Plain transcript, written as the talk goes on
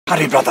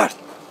Hurry, brother.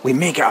 We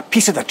may get a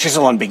piece of the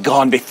chisel and be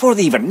gone before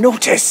they even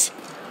notice.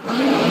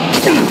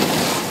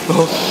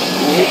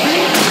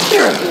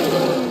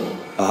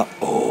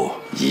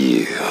 Uh-oh.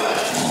 Yeah.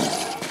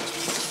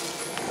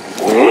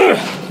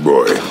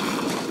 Boy.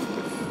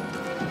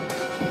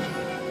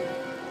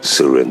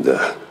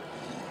 Surrender.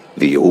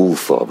 The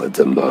All-Father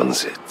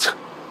demands it.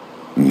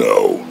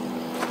 No.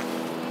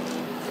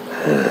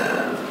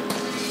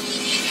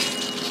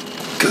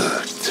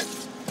 Good.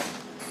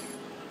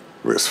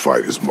 This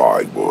fight is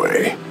mine,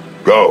 boy.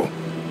 Go.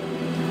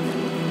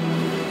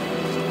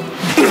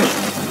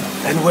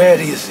 And where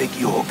do you think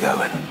you're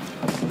going?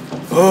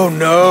 Oh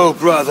no,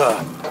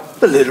 brother.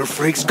 The little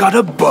freak's got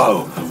a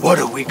bow. What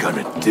are we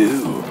gonna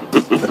do?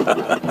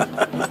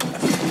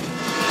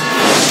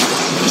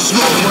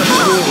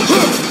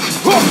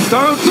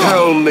 Don't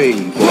tell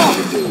me what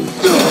to do.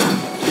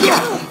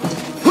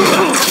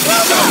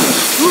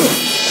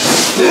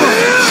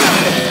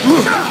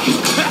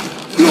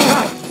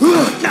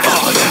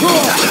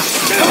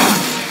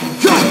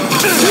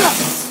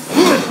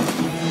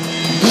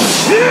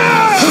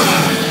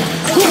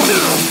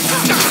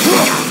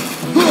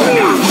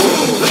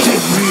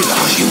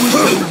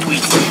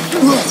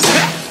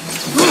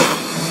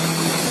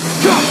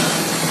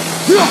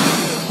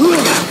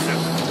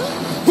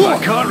 I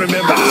can't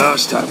remember the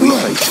last time we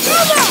faced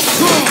that.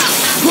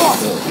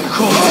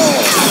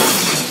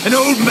 An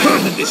old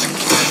man and this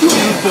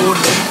newborn.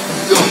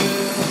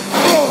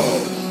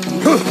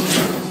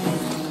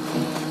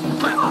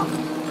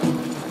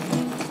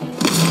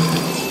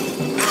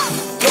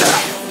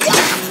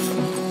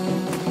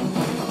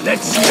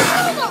 Let's see.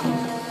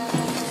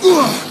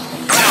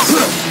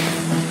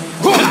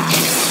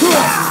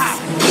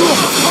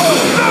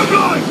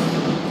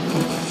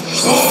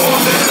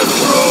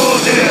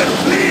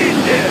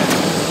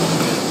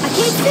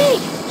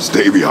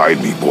 Stay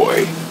behind me,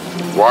 boy.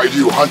 Why do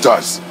you hunt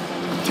us?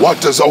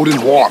 What does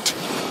Odin want?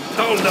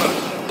 Oh no,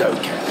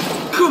 don't care.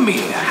 Come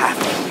here,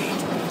 half-breed.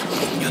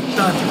 You're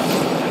done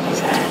with his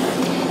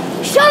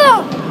hand. Shut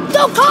up!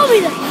 Don't call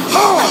me that!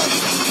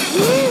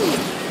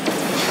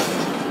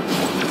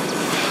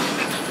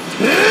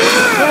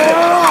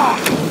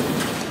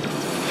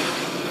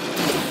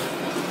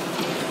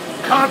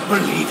 Can't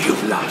believe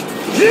you've lost.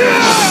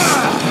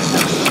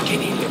 Those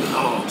skinny little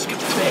arms can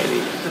barely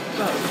lift the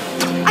boat.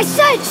 I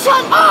said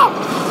shut up!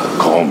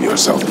 Calm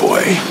yourself,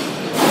 boy.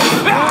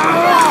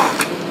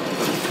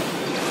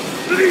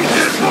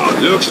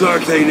 Looks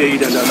like they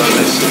need another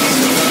lesson.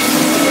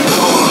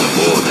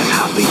 More than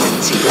happy to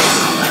teach you.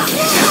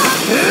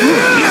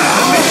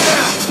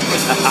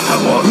 I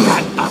want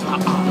that.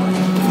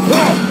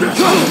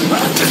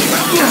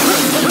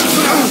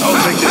 I'll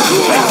take this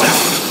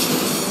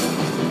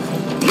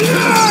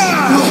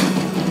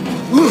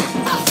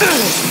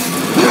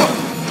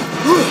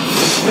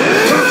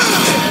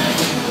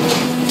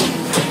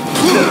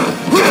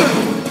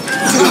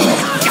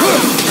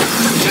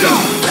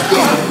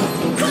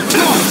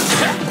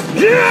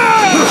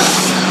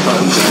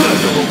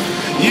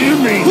You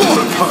mean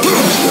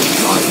propose to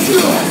fly the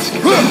mask?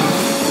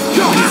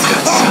 He's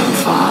got some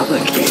father,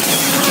 kid.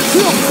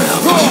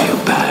 I'll feel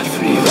bad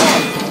for you.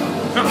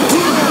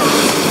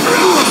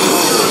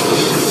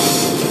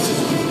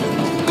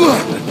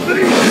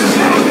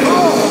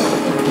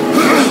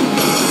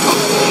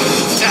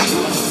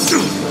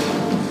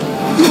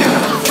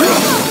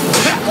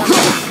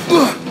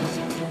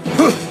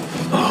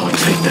 Oh,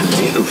 take the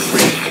little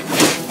freak.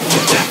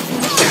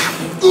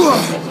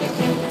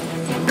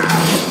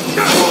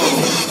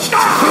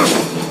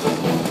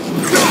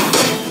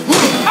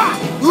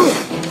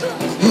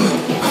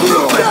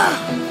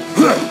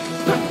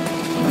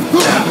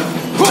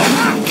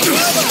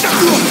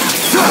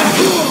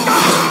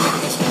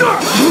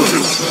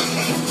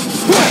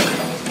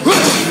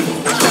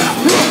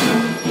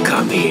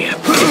 Come here,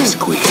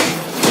 pipsqueak.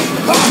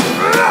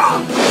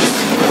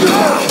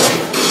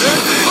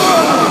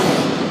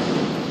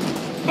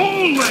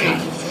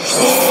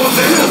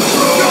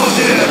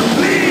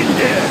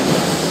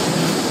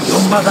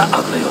 Your mother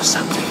ugly or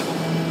something?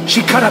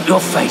 She cut up your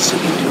face so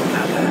you do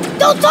about her.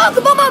 Don't talk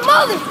about my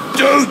mother!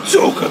 Don't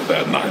talk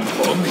about mine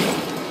for me.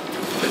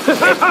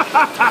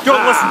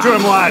 Don't listen to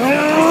him, lad.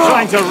 He's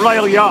trying to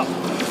rile you up.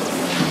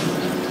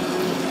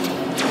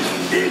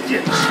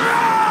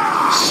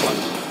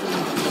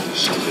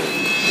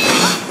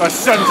 The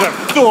sons of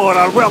Thor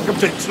are welcome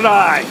to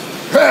try.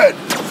 Head!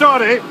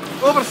 Sorry,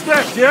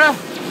 overstepped, yeah?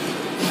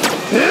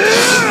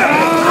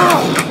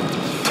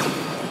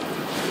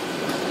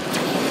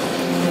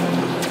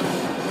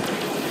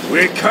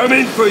 We're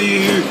coming for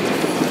you.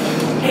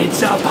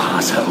 Heads up,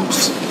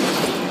 assholes.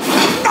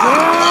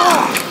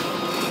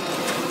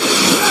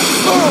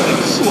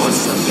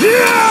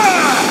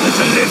 There's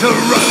a little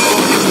rough.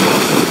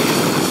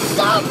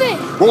 Stop it!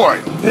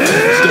 Boy,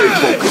 stay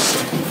focused.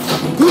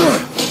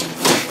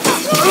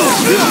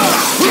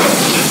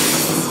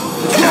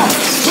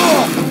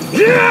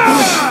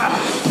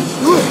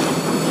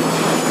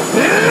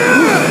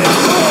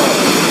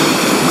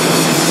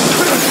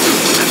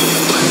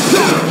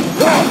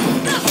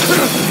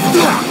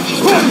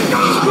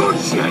 Good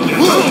shit.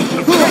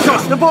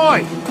 The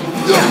boy!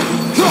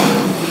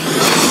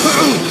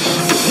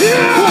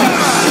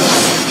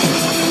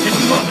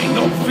 It's mommy,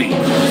 no feet.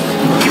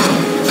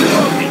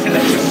 Oh, you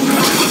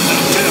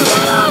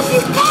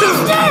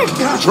bastard!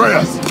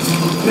 Atreus!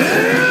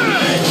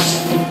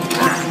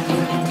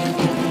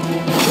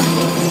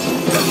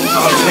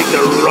 I'll take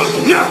the rock.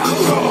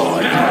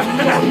 Oh,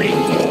 yeah, me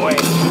boy.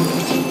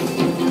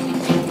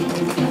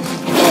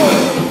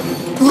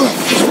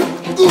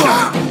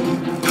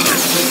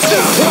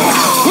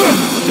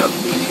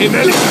 Him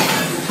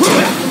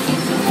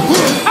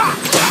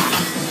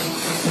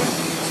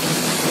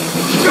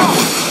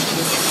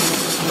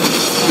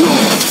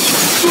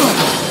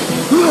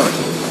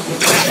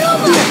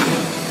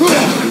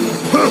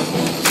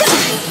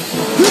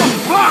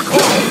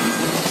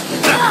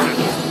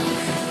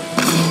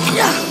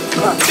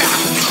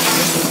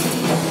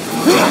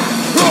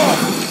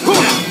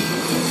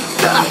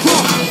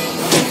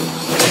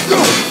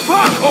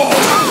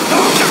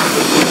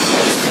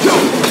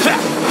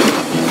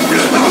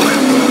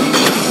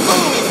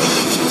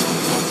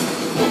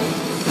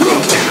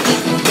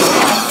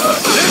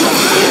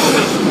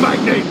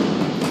Magni!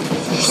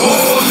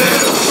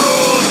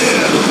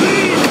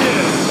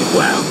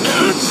 Well,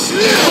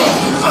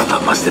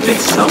 that must have been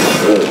some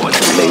war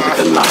that laid at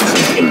the last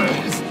of him.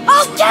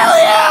 I'll kill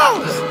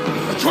you!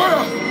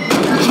 Atreus!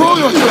 Control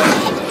yourself!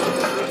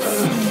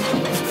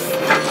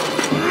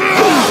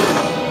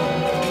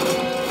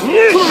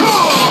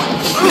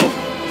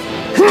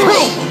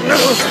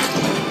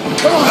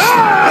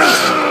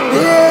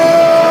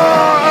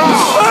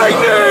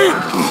 Magni!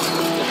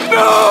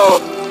 No!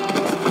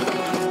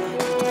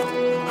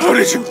 How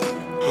did you...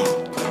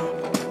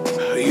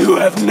 You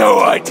have no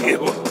idea.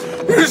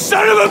 You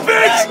son of a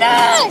bitch!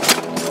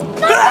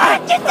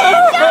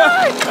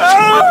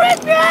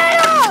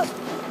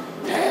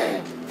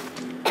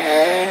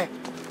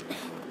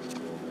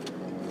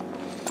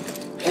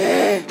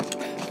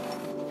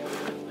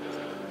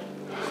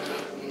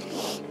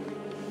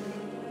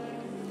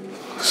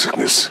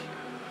 Sickness.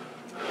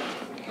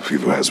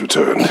 Fever has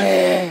returned.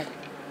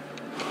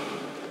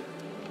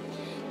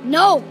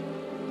 No!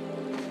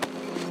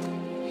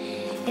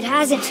 It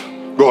hasn't.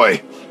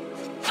 Roy,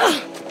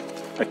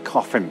 The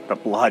coughing, the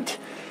blood.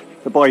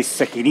 The boy's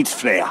sick, he needs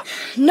Freya.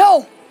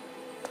 No!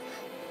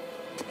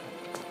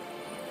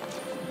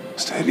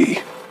 steady.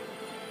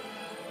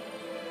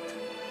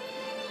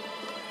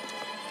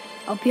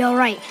 I'll be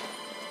alright.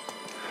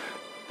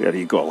 There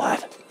you go,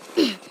 lad.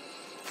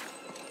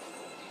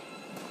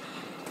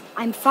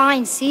 I'm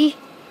fine, see?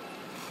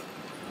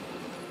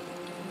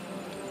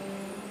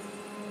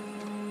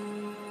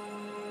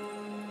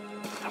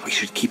 We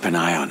should keep an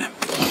eye on him.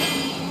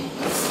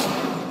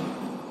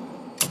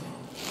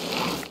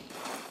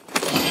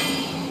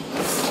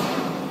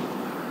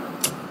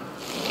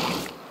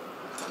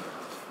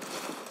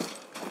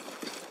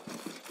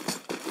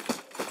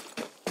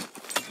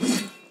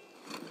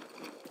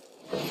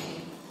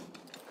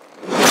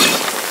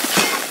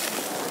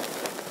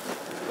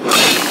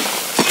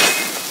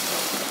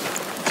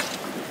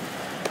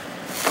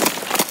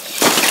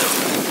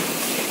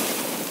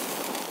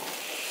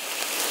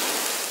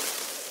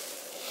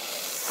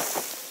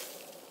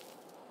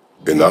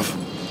 Enough?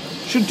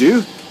 Should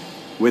do.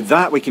 With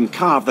that, we can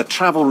carve the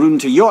travel rune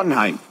to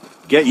Jotunheim.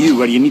 Get you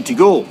where you need to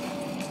go.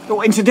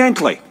 Oh,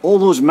 incidentally, all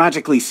those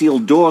magically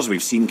sealed doors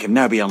we've seen can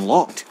now be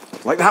unlocked.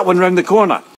 Like that one round the corner.